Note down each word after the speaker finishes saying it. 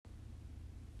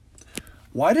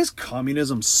Why does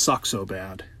communism suck so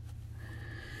bad?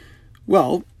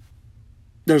 Well,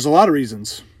 there's a lot of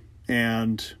reasons,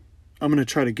 and I'm going to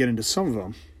try to get into some of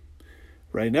them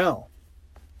right now.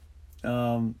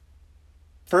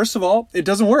 First of all, it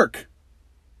doesn't work.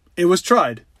 It was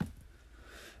tried.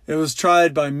 It was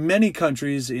tried by many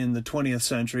countries in the 20th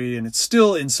century, and it's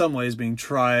still in some ways being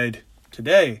tried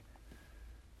today.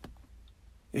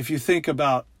 If you think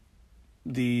about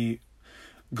the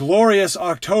glorious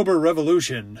October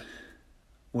Revolution,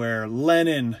 where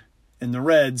Lenin and the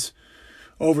Reds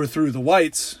overthrew the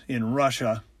whites in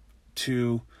Russia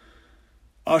to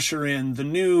usher in the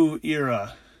new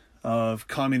era of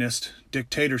communist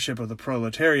dictatorship of the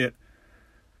proletariat,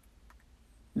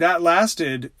 that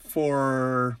lasted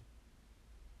for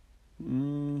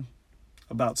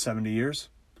about 70 years.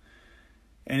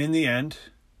 And in the end,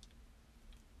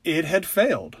 it had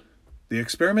failed. The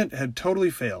experiment had totally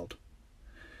failed.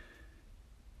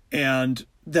 And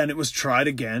then it was tried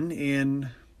again in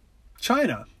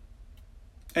China.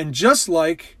 And just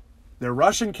like their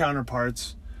Russian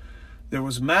counterparts, there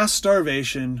was mass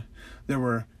starvation. There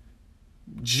were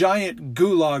giant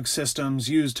gulag systems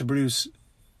used to produce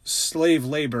slave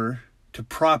labor to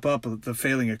prop up the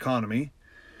failing economy.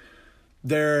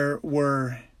 There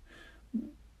were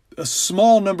a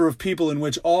small number of people in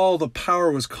which all the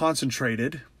power was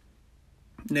concentrated,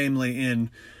 namely in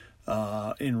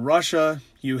Russia.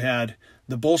 You had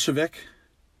the Bolshevik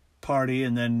party,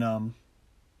 and then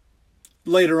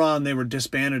later on they were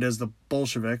disbanded as the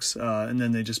Bolsheviks, and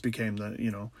then they just became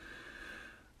the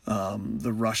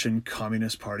Russian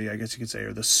Communist Party, I guess you could say,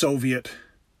 or the Soviet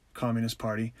Communist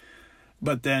Party.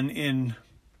 But then in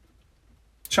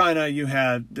China, you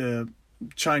had the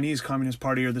Chinese Communist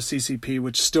Party, or the CCP,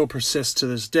 which still persists to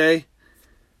this day.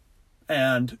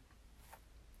 And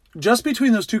just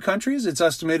between those two countries, it's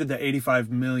estimated that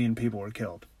 85 million people were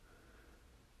killed.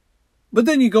 But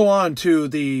then you go on to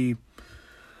the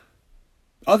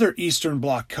other Eastern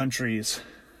Bloc countries.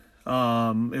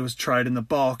 It was tried in the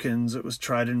Balkans. It was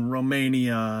tried in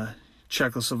Romania,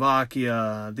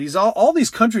 Czechoslovakia. All these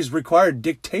countries required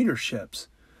dictatorships.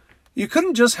 You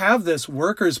couldn't just have this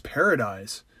workers'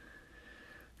 paradise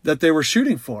that they were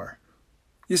shooting for.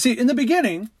 You see, in the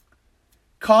beginning,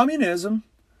 communism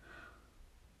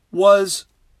was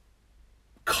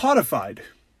codified.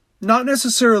 Not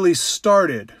necessarily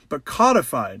started, but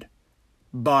codified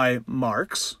by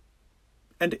Marx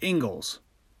and Engels.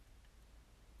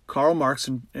 Karl Marx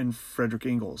and Friedrich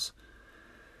Engels.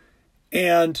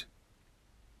 And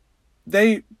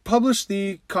they published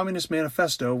the Communist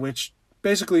Manifesto, which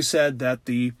basically said that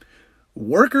the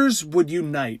workers would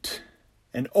unite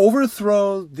and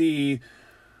overthrow the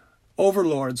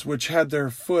overlords which had their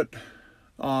foot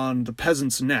on the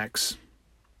peasants' necks,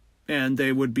 and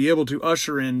they would be able to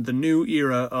usher in the new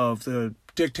era of the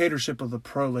dictatorship of the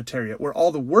proletariat, where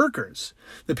all the workers,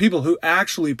 the people who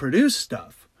actually produce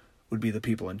stuff, would be the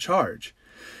people in charge.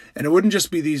 And it wouldn't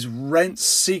just be these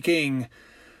rent-seeking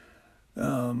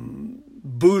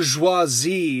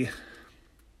bourgeoisie,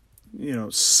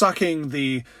 sucking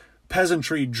the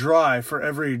peasantry dry for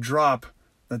every drop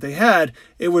that they had.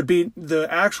 It would be the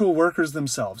actual workers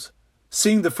themselves,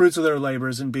 seeing the fruits of their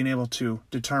labors and being able to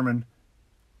determine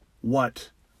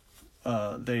what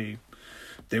they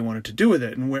wanted to do with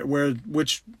it, and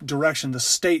which direction the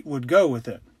state would go with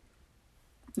it.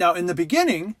 Now, in the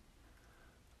beginning,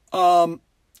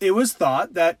 it was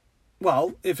thought that,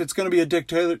 well, if it's going to be a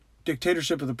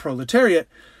dictatorship of the proletariat,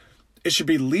 it should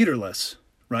be leaderless,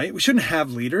 right? We shouldn't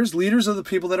have leaders. Leaders are the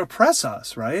people that oppress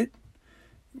us, right?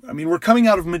 I mean, we're coming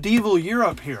out of medieval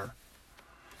Europe here.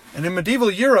 And in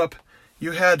medieval Europe,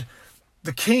 you had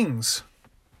the kings,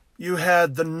 you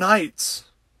had the knights,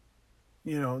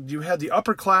 you had the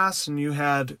upper class, and you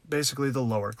had basically the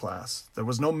lower class. There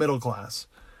was no middle class.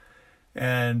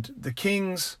 And the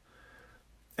kings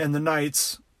and the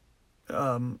knights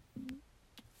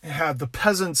had the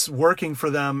peasants working for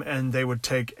them, and they would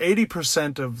take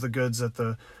 80% of the goods that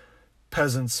the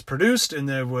peasants produced, and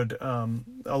they would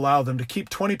allow them to keep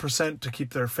 20% to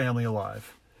keep their family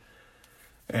alive.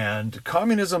 And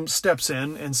communism steps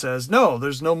in and says, no,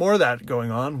 there's no more of that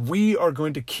going on. We are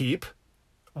going to keep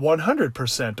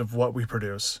 100% of what we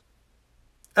produce.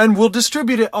 And we'll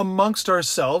distribute it amongst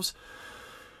ourselves,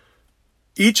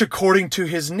 each according to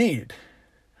his need,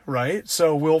 right?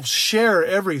 So we'll share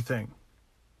everything.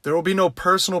 There will be no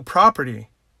personal property.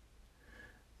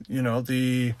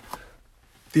 The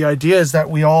idea is that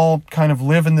we all kind of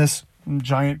live in this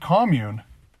giant commune,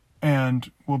 and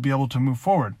we'll be able to move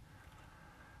forward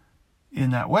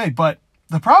in that way. But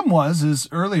the problem is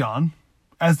early on,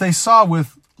 as they saw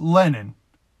with Lenin,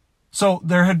 so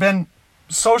there had been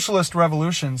socialist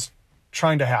revolutions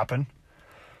trying to happen.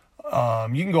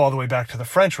 You can go all the way back to the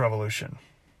French Revolution,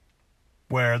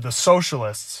 where the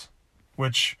socialists,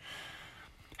 which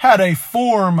had a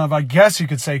form of, I guess you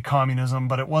could say, communism,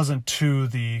 but it wasn't to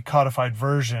the codified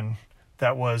version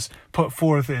that was put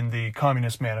forth in the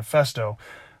Communist Manifesto.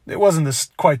 It wasn't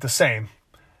quite the same.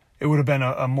 It would have been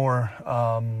a more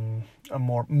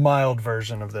mild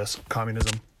version of this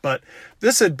communism. But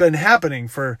this had been happening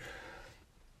for,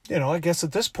 I guess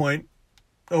at this point,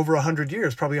 over 100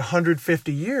 years, probably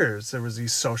 150 years, there was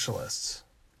these socialists.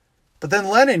 But then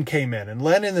Lenin came in, and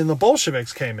Lenin and the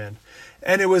Bolsheviks came in.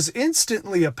 And it was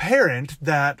instantly apparent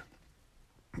that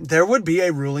there would be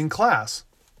a ruling class.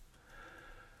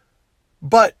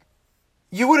 But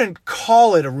you wouldn't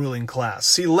call it a ruling class.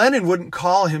 See, Lenin wouldn't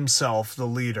call himself the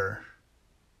leader.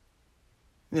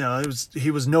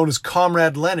 He was known as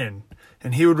Comrade Lenin,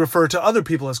 and he would refer to other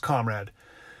people as comrade.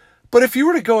 But if you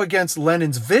were to go against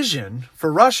Lenin's vision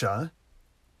for Russia,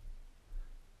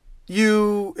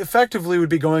 you effectively would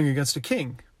be going against a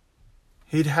king.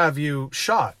 He'd have you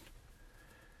shot.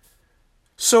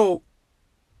 So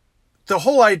the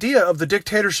whole idea of the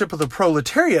dictatorship of the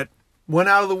proletariat went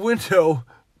out of the window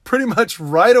pretty much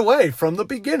right away from the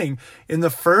beginning in the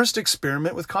first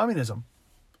experiment with communism.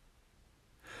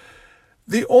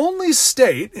 The only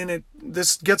state, and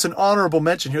this gets an honorable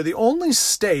mention here, the only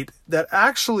state that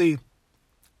actually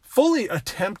fully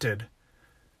attempted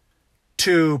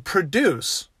to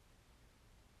produce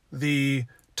the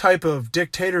type of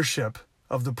dictatorship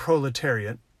of the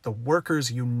proletariat, the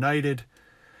workers' united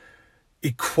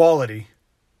equality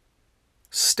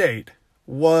state,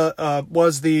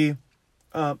 was the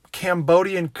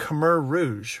Cambodian Khmer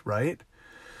Rouge, right?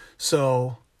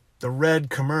 So the red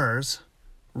Khmers,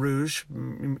 Rouge,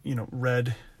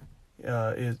 red,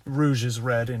 Rouge is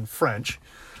red in French.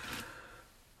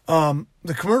 The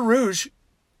Khmer Rouge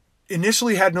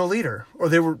initially had no leader, or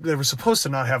they were supposed to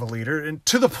not have a leader, and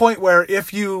to the point where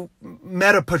if you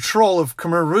met a patrol of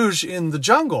Khmer Rouge in the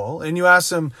jungle and you asked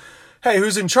them, hey,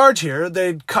 who's in charge here?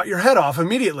 They'd cut your head off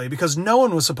immediately because no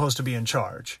one was supposed to be in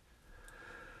charge.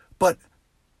 But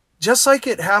just like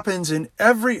it happens in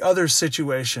every other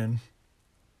situation,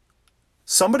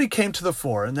 somebody came to the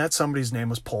fore, and that somebody's name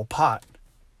was Pol Pot.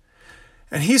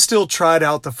 And he still tried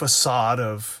out the facade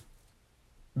of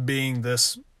being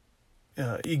this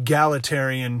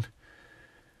egalitarian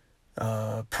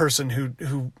person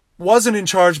who wasn't in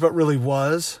charge but really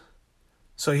was.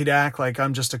 So he'd act like,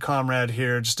 I'm just a comrade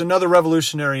here, just another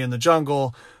revolutionary in the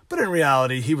jungle. But in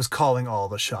reality, he was calling all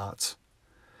the shots.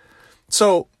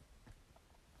 So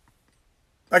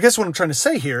I guess what I'm trying to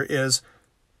say here is,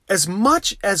 as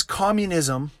much as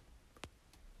communism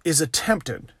is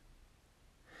attempted,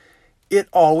 it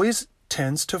always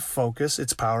tends to focus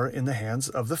its power in the hands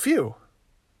of the few.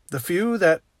 The few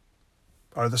that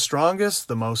are the strongest,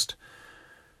 the most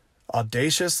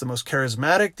audacious, the most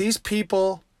charismatic. These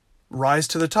people rise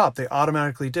to the top. They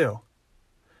automatically do.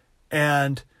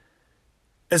 And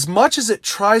as much as it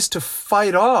tries to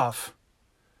fight off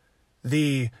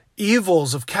the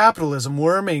evils of capitalism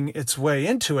worming its way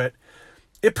into it,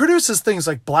 it produces things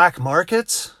like black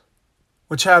markets,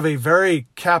 which have a very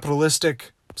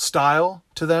capitalistic style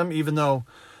to them, even though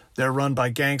they're run by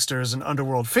gangsters and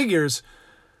underworld figures.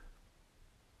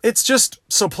 It's just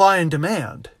supply and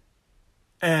demand.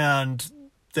 And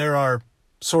there are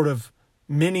sort of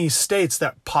mini states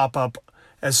that pop up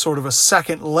as sort of a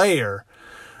second layer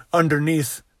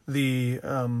underneath the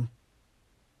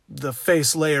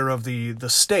face layer of the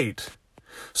state.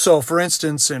 So, for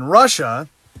instance, in Russia,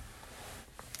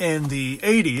 in the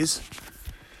 80s,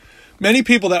 many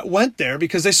people that went there,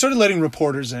 because they started letting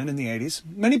reporters in the 80s,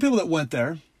 many people that went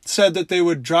there said that they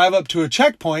would drive up to a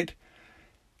checkpoint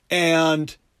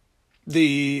and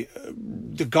the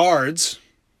guards,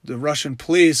 the Russian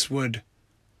police, would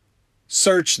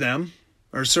search them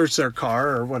or search their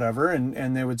car or whatever,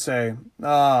 and they would say,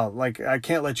 I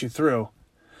can't let you through.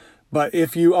 But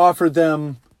if you offered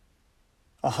them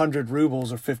 100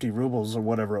 rubles or 50 rubles or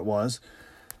whatever it was,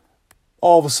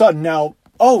 all of a sudden now,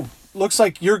 looks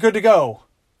like you're good to go.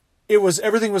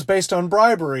 Everything was based on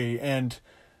bribery, and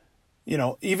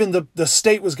even the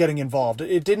state was getting involved.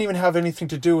 It didn't even have anything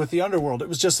to do with the underworld. It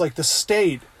was just like the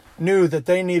state knew that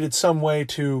they needed some way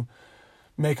to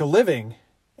make a living.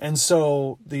 And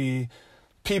so the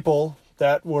people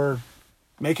that were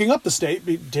making up the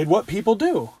state did what people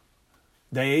do.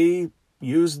 They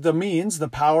used the means, the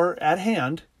power at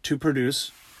hand to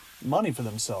produce money for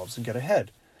themselves and get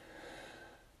ahead.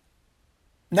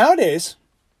 Nowadays,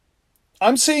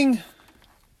 I'm seeing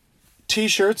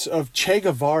t-shirts of Che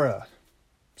Guevara.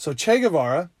 So Che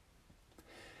Guevara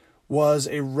was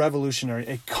a revolutionary,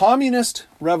 a communist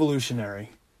revolutionary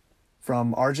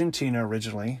from Argentina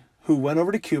originally, who went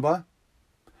over to Cuba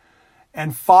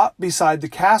and fought beside the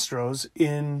Castros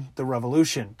in the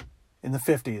revolution in the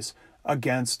 50s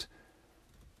against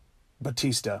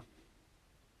Batista.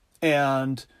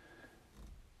 And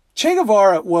Che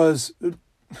Guevara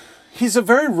he's a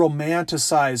very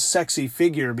romanticized, sexy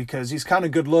figure because he's kind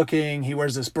of good looking. He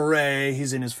wears this beret.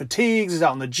 He's in his fatigues. He's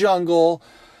out in the jungle.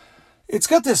 It's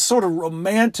got this sort of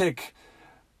romantic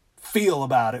feel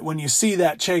about it when you see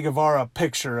that Che Guevara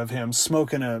picture of him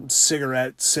smoking a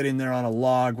cigarette, sitting there on a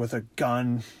log with a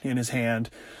gun in his hand.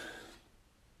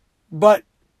 But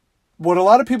what a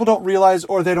lot of people don't realize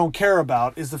or they don't care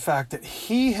about is the fact that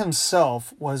he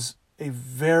himself was a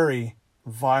very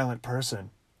violent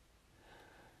person.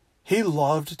 He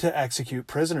loved to execute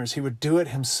prisoners. He would do it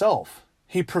himself.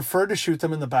 He preferred to shoot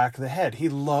them in the back of the head. He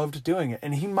loved doing it.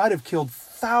 And he might have killed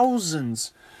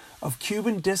thousands of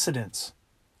Cuban dissidents.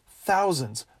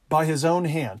 Thousands. By his own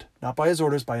hand. Not by his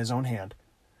orders, by his own hand.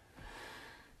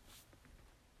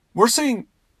 We're seeing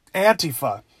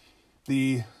Antifa,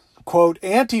 the, quote,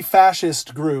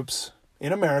 anti-fascist groups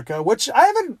in America, which I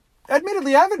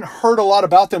haven't heard a lot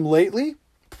about them lately.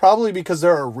 Probably because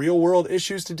there are real world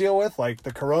issues to deal with, like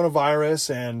the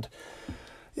coronavirus and,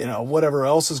 whatever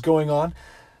else is going on.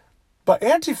 But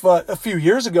Antifa, a few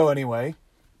years ago anyway,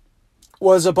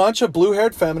 was a bunch of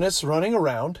blue-haired feminists running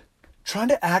around trying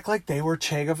to act like they were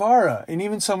Che Guevara. And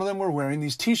even some of them were wearing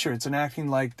these t-shirts and acting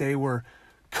like they were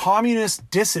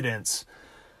communist dissidents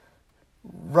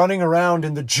running around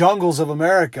in the jungles of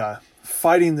America,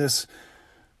 fighting this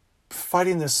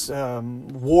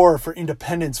war for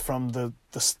independence from the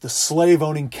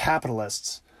slave-owning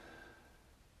capitalists.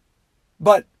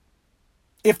 But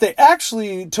if they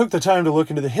actually took the time to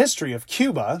look into the history of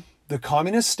Cuba, the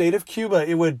communist state of Cuba,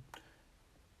 it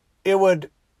would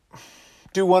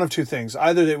do one of two things.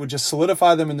 Either it would just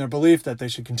solidify them in their belief that they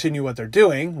should continue what they're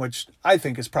doing, which I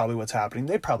think is probably what's happening.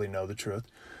 They probably know the truth.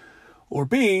 Or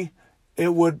B,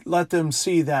 it would let them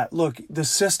see that, look, the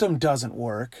system doesn't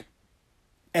work.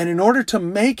 And in order to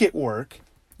make it work,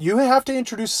 you have to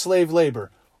introduce slave labor,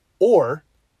 or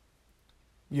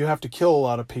you have to kill a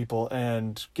lot of people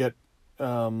and get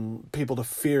people to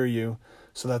fear you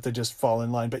so that they just fall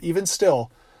in line. But even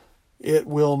still, it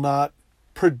will not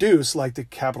produce like the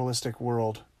capitalistic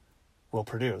world will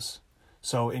produce.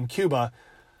 So in Cuba,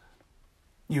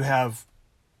 you have,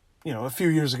 a few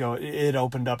years ago, it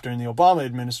opened up during the Obama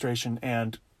administration,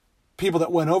 and people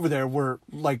that went over there were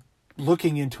like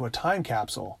looking into a time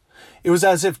capsule. It was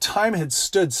as if time had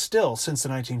stood still since the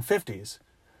 1950s.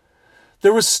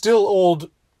 There was still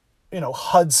old,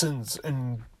 Hudsons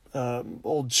and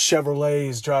old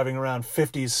Chevrolets driving around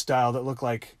 50s style that looked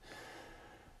like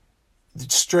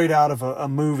straight out of a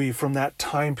movie from that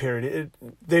time period.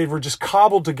 They were just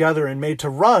cobbled together and made to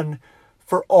run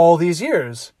for all these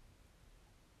years.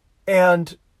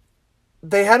 And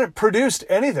they hadn't produced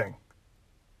anything.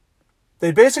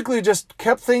 They basically just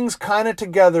kept things kind of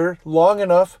together long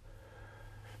enough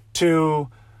to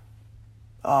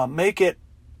make it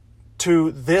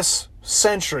to this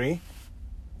century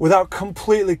without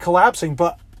completely collapsing.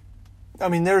 But I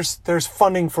mean, there's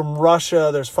funding from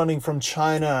Russia, there's funding from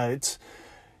China. It's,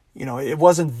 it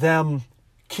wasn't them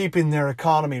keeping their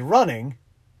economy running.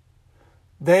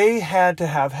 They had to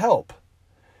have help.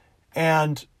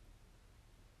 And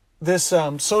this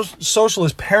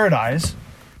socialist paradise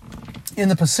in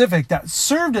the Pacific that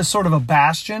served as sort of a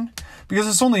bastion, because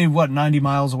it's only, 90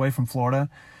 miles away from Florida.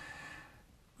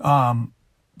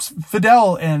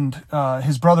 Fidel and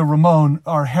his brother Ramon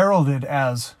are heralded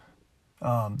as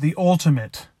the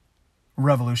ultimate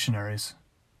revolutionaries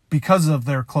because of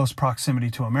their close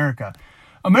proximity to America.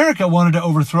 America wanted to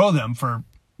overthrow them for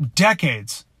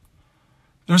decades.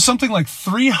 There's something like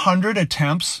 300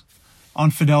 attempts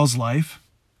on Fidel's life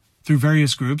through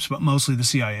various groups, but mostly the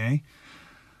CIA.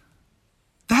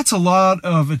 That's a lot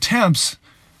of attempts,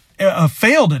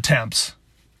 failed attempts.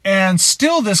 And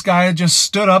still this guy just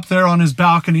stood up there on his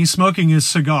balcony smoking his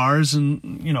cigars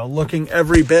and, looking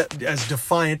every bit as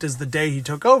defiant as the day he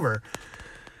took over.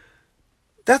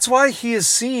 That's why he is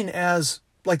seen as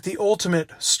like the ultimate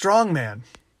strongman.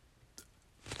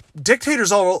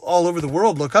 Dictators all over the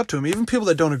world look up to him, even people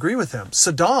that don't agree with him.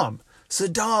 Saddam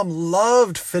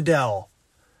loved Fidel.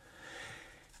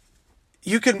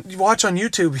 You can watch on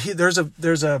YouTube.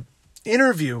 There's a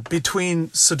interview between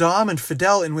Saddam and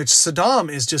Fidel in which Saddam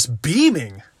is just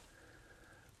beaming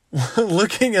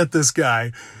looking at this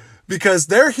guy, because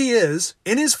there he is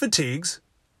in his fatigues,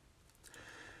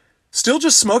 still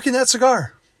just smoking that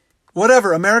cigar.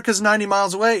 Whatever, America's 90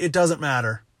 miles away, it doesn't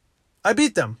matter. I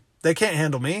beat them. They can't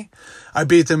handle me. I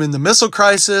beat them in the missile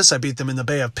crisis. I beat them in the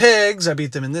Bay of Pigs. I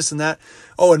beat them in this and that.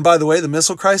 Oh, and by the way, the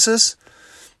missile crisis,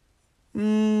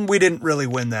 we didn't really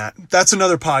win that. That's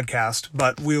another podcast,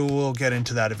 but we will get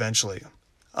into that eventually.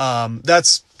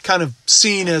 That's kind of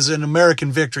seen as an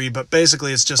American victory, but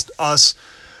basically it's just us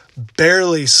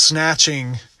barely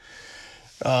snatching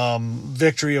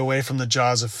victory away from the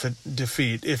jaws of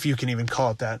defeat, if you can even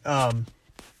call it that.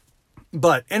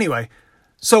 But anyway,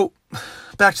 so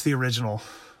back to the original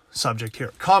subject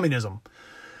here. Communism.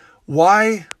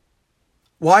 Why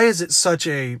is it such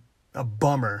a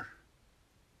bummer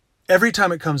every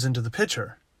time it comes into the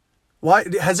picture? Why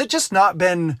has it just not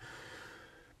been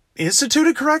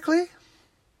instituted correctly?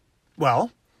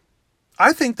 Well,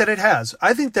 I think that it has.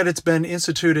 I think that it's been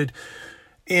instituted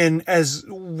in as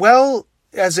well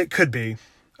as it could be.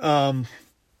 From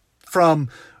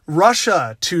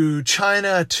Russia to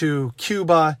China to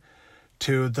Cuba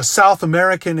to the South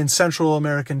American and Central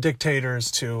American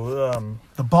dictators to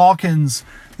the Balkans,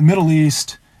 the Middle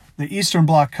East, the Eastern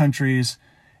Bloc countries,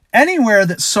 anywhere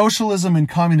that socialism and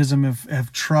communism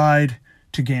have tried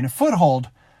to gain a foothold,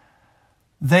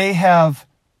 they have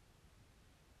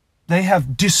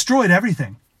destroyed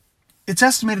everything. It's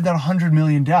estimated that 100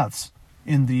 million deaths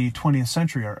in the 20th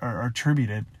century are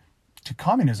attributed to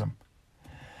communism.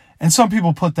 And some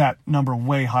people put that number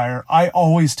way higher. I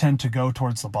always tend to go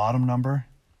towards the bottom number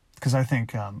because I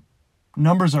think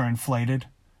numbers are inflated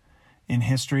in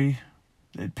history.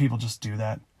 People just do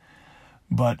that.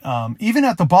 But even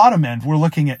at the bottom end, we're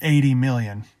looking at 80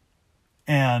 million.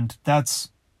 And that's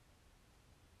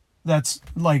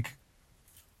like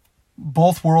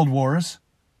both world wars.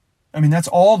 I mean, that's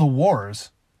all the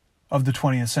wars of the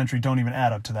 20th century don't even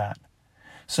add up to that.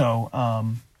 So,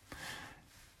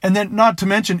 and then not to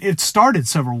mention, it started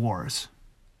several wars.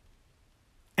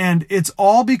 And it's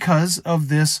all because of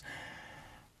this.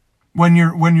 When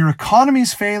your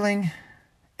economy's failing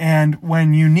and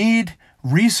when you need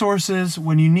resources,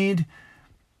 when you need,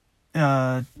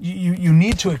 you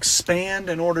need to expand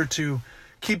in order to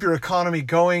keep your economy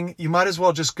going, you might as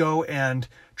well just go and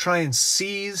try and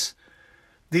seize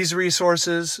these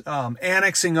resources,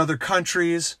 annexing other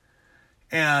countries.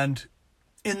 And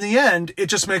in the end, it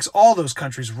just makes all those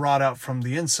countries rot out from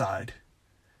the inside,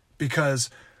 because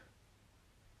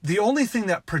the only thing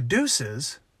that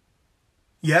produces,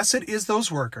 yes, it is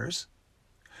those workers,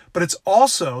 but it's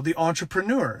also the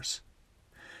entrepreneurs.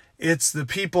 It's the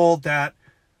people that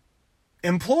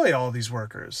employ all these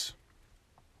workers.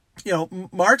 You know,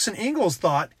 Marx and Engels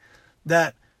thought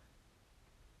that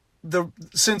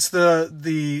since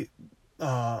the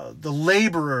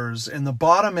laborers and the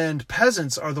bottom end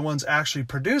peasants are the ones actually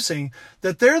producing,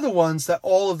 that they're the ones that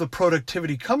all of the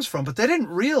productivity comes from. But they didn't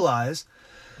realize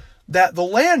that the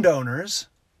landowners,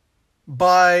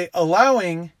 by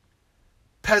allowing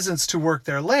peasants to work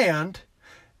their land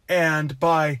and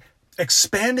by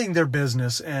expanding their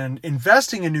business and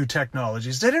investing in new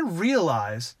technologies, they didn't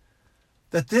realize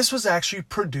that this was actually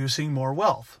producing more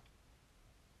wealth.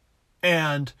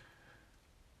 And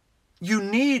you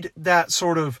need that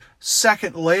sort of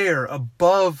second layer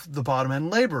above the bottom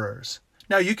end laborers.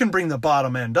 Now, you can bring the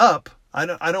bottom end up. I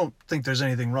don't think there's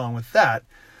anything wrong with that,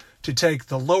 to take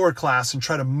the lower class and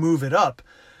try to move it up.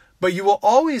 But you will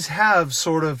always have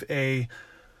sort of a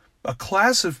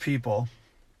class of people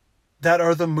that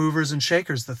are the movers and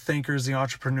shakers, the thinkers, the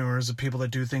entrepreneurs, the people that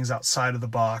do things outside of the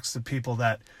box, the people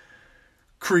that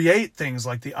create things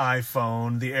like the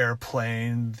iPhone, the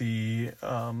airplane, the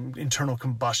internal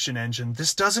combustion engine.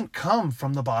 This doesn't come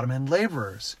from the bottom end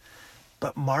laborers.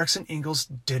 But Marx and Engels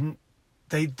didn't,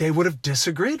 they would have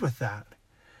disagreed with that.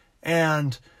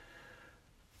 And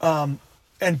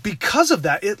because of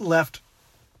that, it left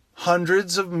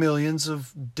hundreds of millions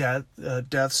of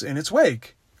deaths in its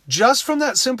wake, just from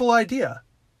that simple idea.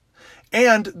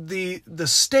 And the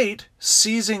state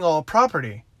seizing all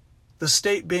property, the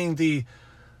state being the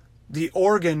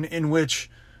organ in which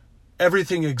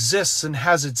everything exists and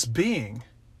has its being.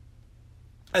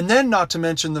 And then not to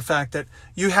mention the fact that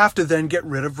you have to then get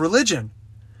rid of religion,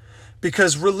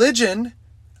 because religion,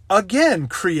 again,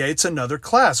 creates another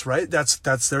class, right?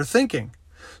 That's their thinking.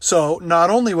 So not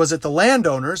only was it the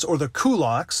landowners or the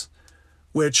kulaks,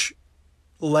 which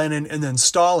Lenin and then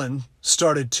Stalin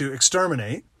started to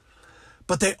exterminate,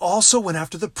 but they also went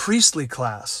after the priestly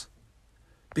class,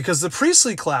 because the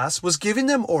priestly class was giving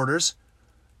them orders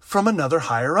from another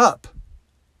higher up.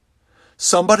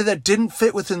 Somebody that didn't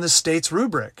fit within the state's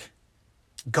rubric.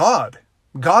 God.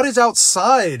 God is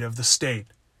outside of the state.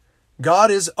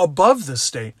 God is above the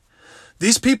state.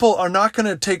 These people are not going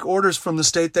to take orders from the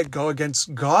state that go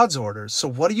against God's orders. So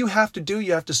what do you have to do?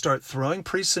 You have to start throwing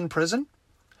priests in prison.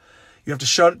 You have to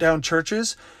shut down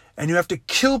churches, and you have to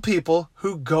kill people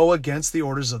who go against the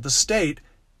orders of the state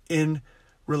in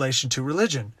relation to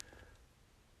religion.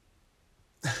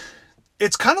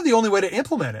 It's kind of the only way to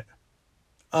implement it.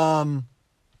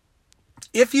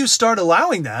 If you start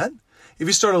allowing that, if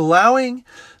you start allowing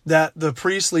that the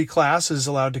priestly class is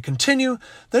allowed to continue,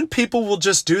 then people will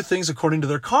just do things according to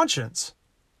their conscience.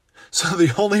 So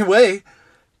the only way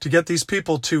to get these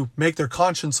people to make their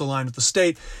conscience align with the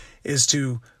state is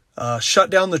to shut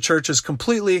down the churches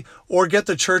completely, or get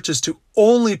the churches to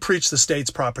only preach the state's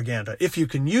propaganda. If you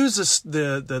can use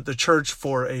the church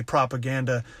for a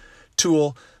propaganda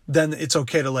tool, then it's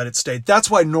okay to let it stay.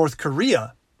 That's why North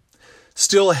Korea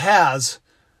still has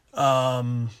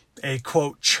a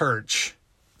quote church.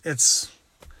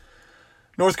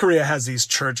 North Korea has these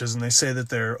churches, and they say that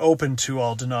they're open to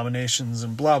all denominations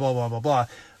and blah, blah, blah, blah, blah.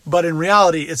 But in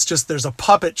reality, it's just there's a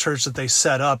puppet church that they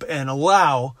set up and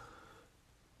allow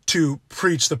to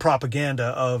preach the propaganda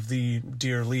of the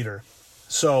dear leader.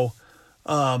 So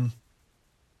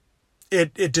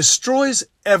it destroys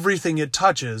everything it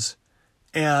touches.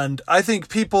 And I think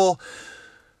people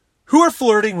who are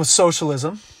flirting with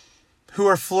socialism, who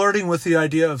are flirting with the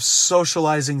idea of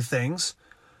socializing things,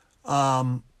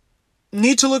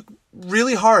 need to look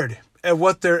really hard at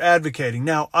what they're advocating.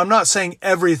 Now, I'm not saying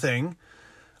everything.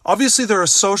 Obviously, there are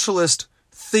socialist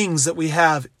things that we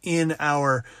have in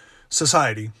our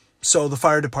society. So the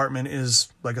fire department is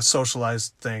like a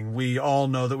socialized thing. We all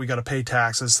know that we got to pay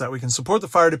taxes so that we can support the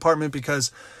fire department,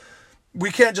 because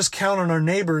we can't just count on our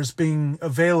neighbors being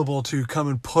available to come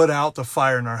and put out the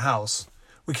fire in our house.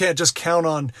 We can't just count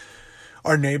on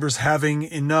our neighbors having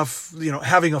enough,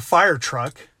 having a fire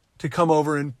truck to come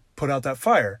over and put out that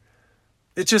fire.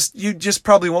 You just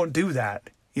probably won't do that,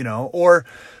 or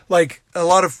like a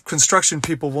lot of construction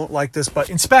people won't like this, but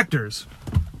inspectors,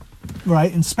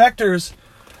 right? Inspectors,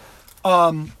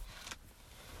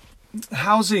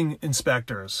 housing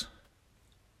inspectors,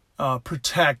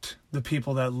 protect the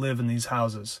people that live in these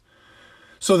houses.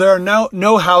 So there are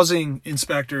no housing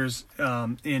inspectors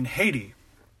in Haiti.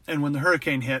 And when the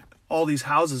hurricane hit, all these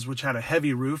houses, which had a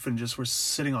heavy roof and just were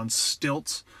sitting on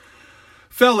stilts,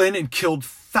 fell in and killed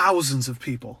thousands of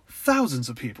people. Thousands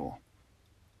of people.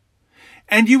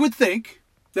 And you would think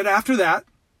that after that,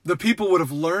 the people would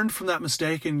have learned from that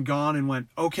mistake and gone and went,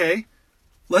 okay,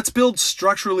 let's build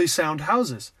structurally sound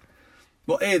houses.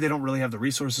 Well, A, they don't really have the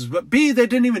resources, but B, they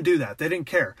didn't even do that. They didn't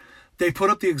care. They put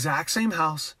up the exact same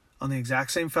house on the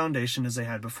exact same foundation as they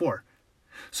had before.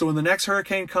 So when the next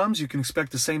hurricane comes, you can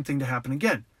expect the same thing to happen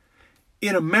again.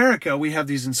 In America, we have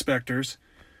these inspectors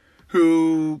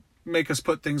who make us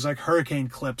put things like hurricane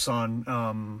clips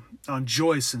on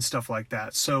joists and stuff like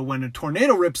that. So when a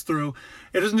tornado rips through,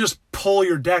 it doesn't just pull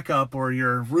your deck up or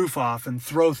your roof off and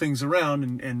throw things around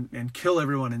and kill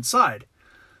everyone inside.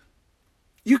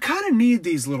 You kind of need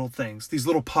these little things, these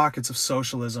little pockets of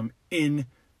socialism in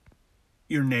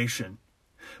your nation.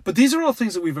 But these are all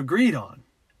things that we've agreed on.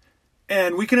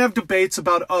 And we can have debates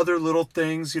about other little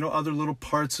things, other little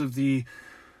parts of the,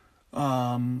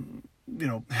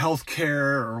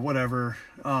 healthcare or whatever.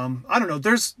 I don't know.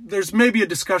 There's maybe a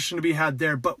discussion to be had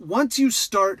there. But once you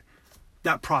start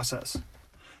that process,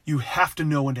 you have to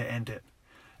know when to end it.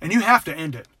 And you have to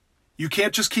end it. You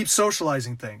can't just keep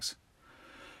socializing things.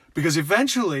 Because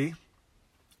eventually,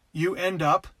 you end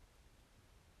up,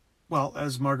 well,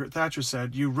 as Margaret Thatcher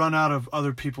said, you run out of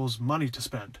other people's money to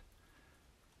spend.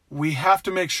 We have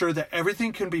to make sure that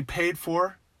everything can be paid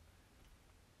for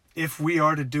if we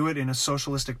are to do it in a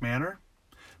socialistic manner.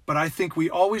 But I think we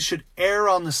always should err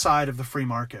on the side of the free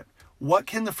market. What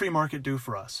can the free market do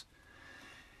for us?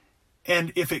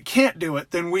 And if it can't do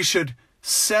it, then we should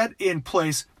set in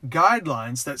place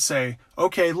guidelines that say,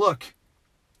 okay, look,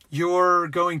 you're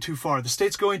going too far. The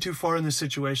state's going too far in this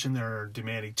situation. They're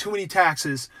demanding too many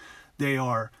taxes. They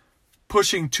are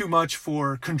pushing too much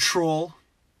for control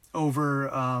over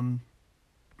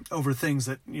things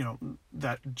that,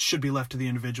 that should be left to the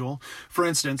individual. For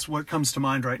instance, what comes to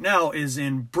mind right now is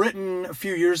in Britain a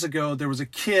few years ago, there was a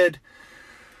kid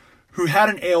who had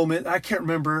an ailment. I can't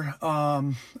remember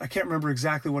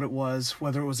exactly what it was,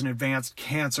 whether it was an advanced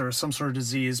cancer or some sort of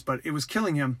disease, but it was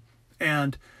killing him.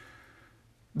 And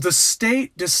the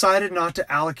state decided not to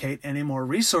allocate any more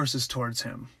resources towards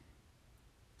him.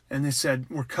 And they said,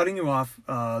 we're cutting you off.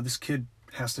 This kid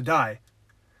has to die.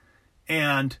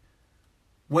 And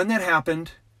when that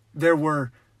happened, there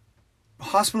were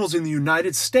hospitals in the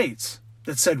United States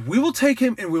that said, we will take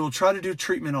him and we will try to do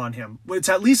treatment on him. It's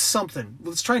at least something.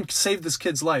 Let's try and save this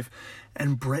kid's life.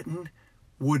 And Britain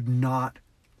would not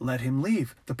let him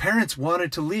leave. The parents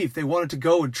wanted to leave. They wanted to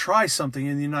go and try something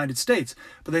in the United States.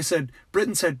 But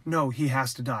Britain said, no, he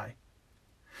has to die.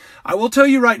 I will tell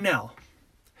you right now,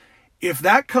 if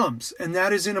that comes, and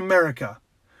that is in America,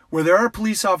 where there are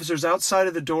police officers outside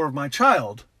of the door of my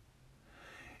child,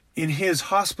 in his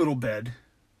hospital bed,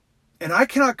 and I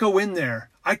cannot go in there,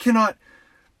 I cannot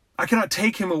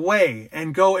take him away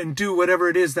and go and do whatever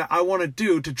it is that I want to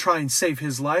do to try and save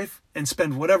his life and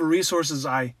spend whatever resources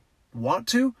I want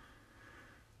to,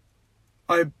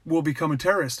 I will become a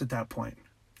terrorist at that point.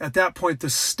 At that point, the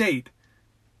state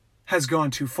has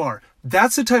gone too far.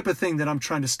 That's the type of thing that I'm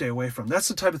trying to stay away from. That's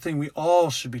the type of thing we all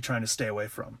should be trying to stay away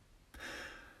from.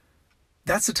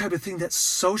 That's the type of thing that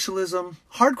socialism,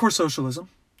 hardcore socialism,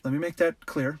 let me make that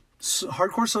clear,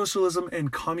 hardcore socialism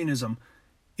and communism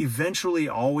eventually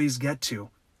always get to.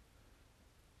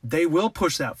 They will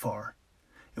push that far.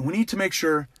 And we need to make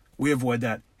sure we avoid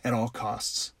that at all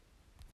costs.